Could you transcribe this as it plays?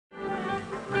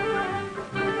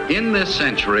In this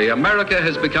century, America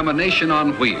has become a nation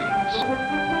on wheels.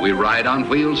 We ride on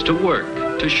wheels to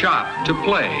work, to shop, to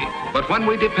play. But when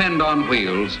we depend on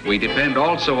wheels, we depend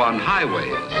also on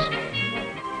highways.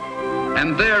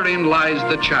 And therein lies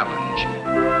the challenge.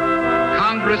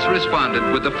 Congress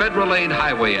responded with the Federal Aid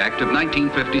Highway Act of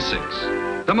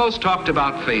 1956. The most talked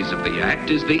about phase of the act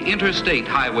is the interstate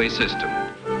highway system.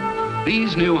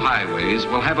 These new highways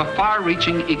will have a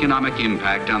far-reaching economic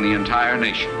impact on the entire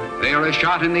nation. They are a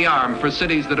shot in the arm for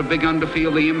cities that have begun to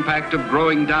feel the impact of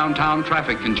growing downtown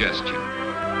traffic congestion.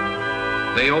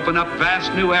 They open up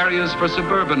vast new areas for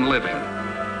suburban living,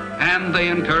 and they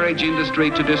encourage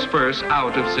industry to disperse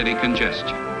out of city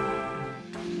congestion.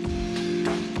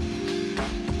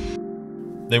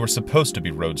 They were supposed to be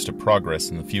roads to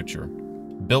progress in the future.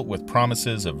 Built with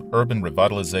promises of urban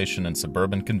revitalization and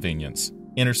suburban convenience,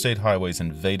 interstate highways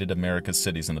invaded America's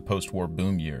cities in the post-war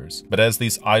boom years. But as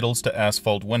these idols to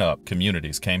asphalt went up,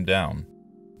 communities came down.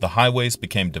 The highways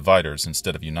became dividers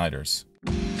instead of uniters.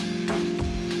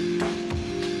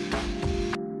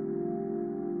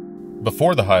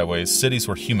 Before the highways, cities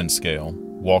were human scale,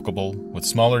 walkable, with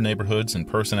smaller neighborhoods and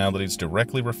personalities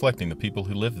directly reflecting the people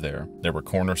who lived there. There were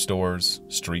corner stores,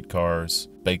 streetcars,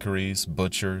 bakeries,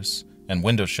 butchers, and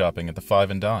window shopping at the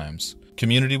five and dimes.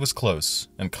 Community was close,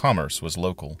 and commerce was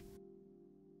local.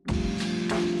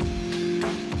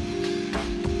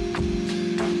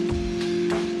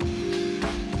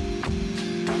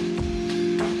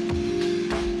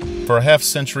 For a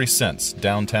half-century since,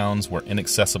 downtowns were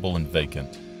inaccessible and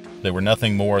vacant. They were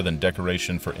nothing more than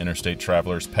decoration for interstate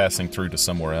travelers passing through to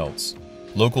somewhere else.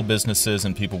 Local businesses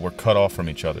and people were cut off from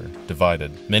each other,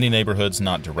 divided. Many neighborhoods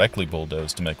not directly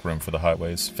bulldozed to make room for the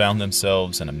highways found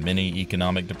themselves in a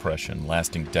mini-economic depression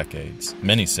lasting decades.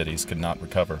 Many cities could not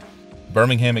recover.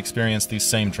 Birmingham experienced these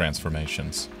same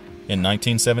transformations. In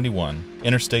 1971,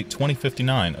 Interstate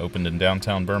 2059 opened in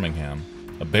downtown Birmingham,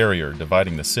 a barrier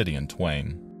dividing the city in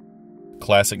twain.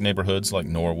 Classic neighborhoods like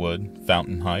Norwood,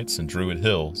 Fountain Heights, and Druid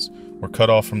Hills were cut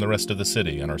off from the rest of the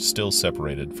city and are still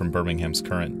separated from Birmingham's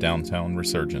current downtown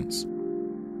resurgence.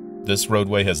 This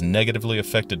roadway has negatively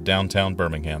affected downtown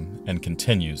Birmingham and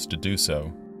continues to do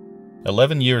so.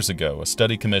 11 years ago, a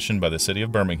study commissioned by the city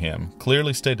of Birmingham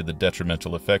clearly stated the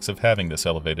detrimental effects of having this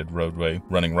elevated roadway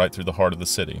running right through the heart of the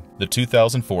city. The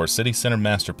 2004 City Center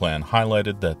Master Plan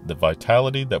highlighted that the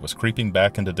vitality that was creeping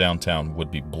back into downtown would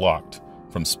be blocked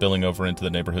from spilling over into the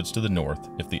neighborhoods to the north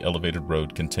if the elevated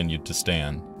road continued to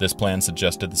stand. This plan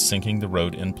suggested sinking the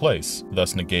road in place,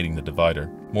 thus negating the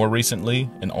divider. More recently,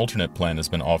 an alternate plan has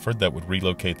been offered that would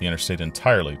relocate the interstate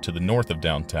entirely to the north of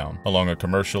downtown, along a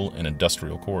commercial and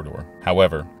industrial corridor.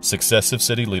 However, successive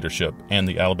city leadership and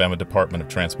the Alabama Department of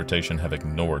Transportation have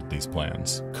ignored these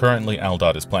plans. Currently,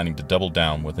 ALDOT is planning to double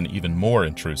down with an even more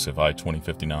intrusive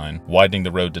I-2059, widening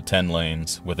the road to 10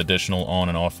 lanes, with additional on-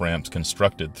 and off-ramps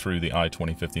constructed through the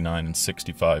I-2059 and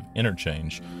 65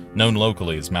 interchange, known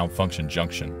locally as Malfunction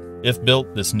Junction. If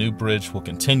built, this new bridge will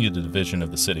continue the division of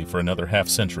the city for another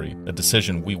half-century, a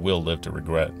decision we will live to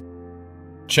regret.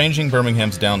 Changing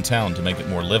Birmingham's downtown to make it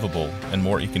more livable and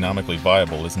more economically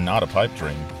viable is not a pipe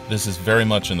dream. This is very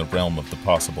much in the realm of the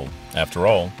possible. After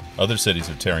all, other cities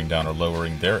are tearing down or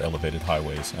lowering their elevated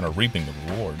highways and are reaping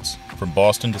the rewards. From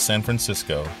Boston to San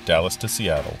Francisco, Dallas to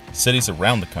Seattle, cities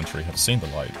around the country have seen the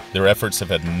light. Their efforts have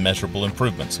had measurable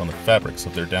improvements on the fabrics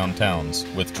of their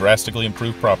downtowns, with drastically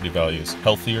improved property values,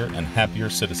 healthier and happier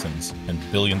citizens,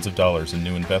 and billions of dollars in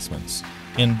new investments.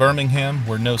 In Birmingham,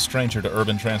 we're no stranger to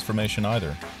urban transformation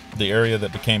either. The area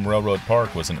that became Railroad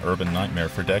Park was an urban nightmare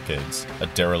for decades, a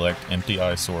derelict, empty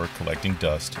eyesore collecting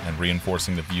dust and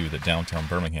reinforcing the view that downtown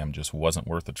Birmingham just wasn't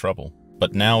worth the trouble.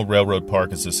 But now Railroad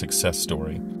Park is a success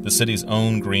story, the city's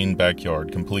own green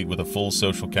backyard, complete with a full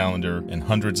social calendar and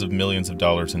hundreds of millions of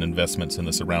dollars in investments in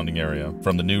the surrounding area,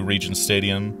 from the new Regent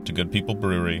Stadium to Good People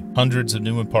Brewery, hundreds of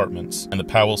new apartments, and the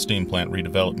Powell Steam Plant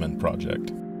redevelopment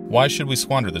project. Why should we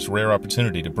squander this rare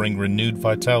opportunity to bring renewed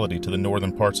vitality to the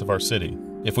northern parts of our city?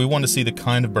 If we want to see the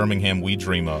kind of Birmingham we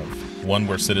dream of, one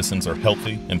where citizens are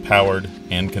healthy, empowered,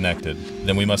 and connected,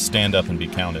 then we must stand up and be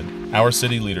counted. Our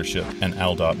city leadership and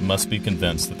ALDOT must be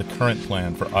convinced that the current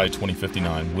plan for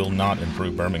I-2059 will not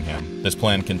improve Birmingham. This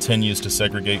plan continues to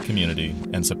segregate community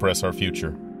and suppress our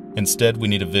future. Instead, we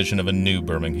need a vision of a new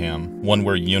Birmingham, one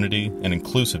where unity and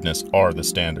inclusiveness are the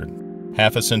standard.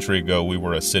 Half a century ago, we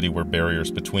were a city where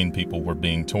barriers between people were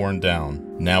being torn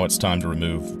down. Now it's time to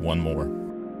remove one more.